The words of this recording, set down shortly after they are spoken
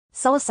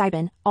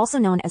Psilocybin, also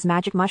known as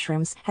magic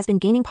mushrooms, has been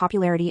gaining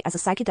popularity as a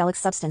psychedelic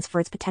substance for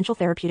its potential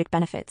therapeutic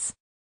benefits.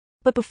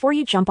 But before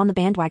you jump on the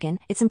bandwagon,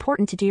 it's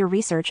important to do your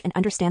research and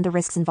understand the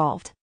risks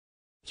involved.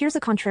 Here's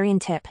a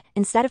contrarian tip: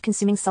 instead of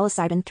consuming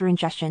psilocybin through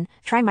ingestion,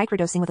 try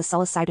microdosing with a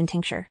psilocybin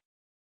tincture.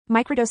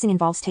 Microdosing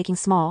involves taking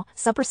small,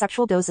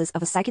 sub-perceptual doses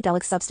of a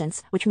psychedelic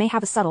substance, which may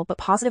have a subtle but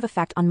positive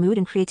effect on mood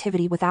and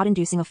creativity without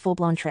inducing a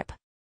full-blown trip.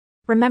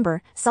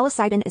 Remember,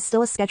 psilocybin is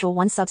still a Schedule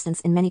I substance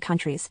in many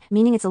countries,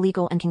 meaning it's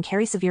illegal and can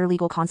carry severe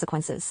legal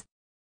consequences.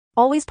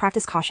 Always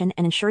practice caution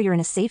and ensure you're in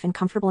a safe and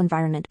comfortable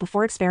environment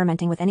before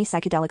experimenting with any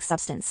psychedelic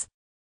substance.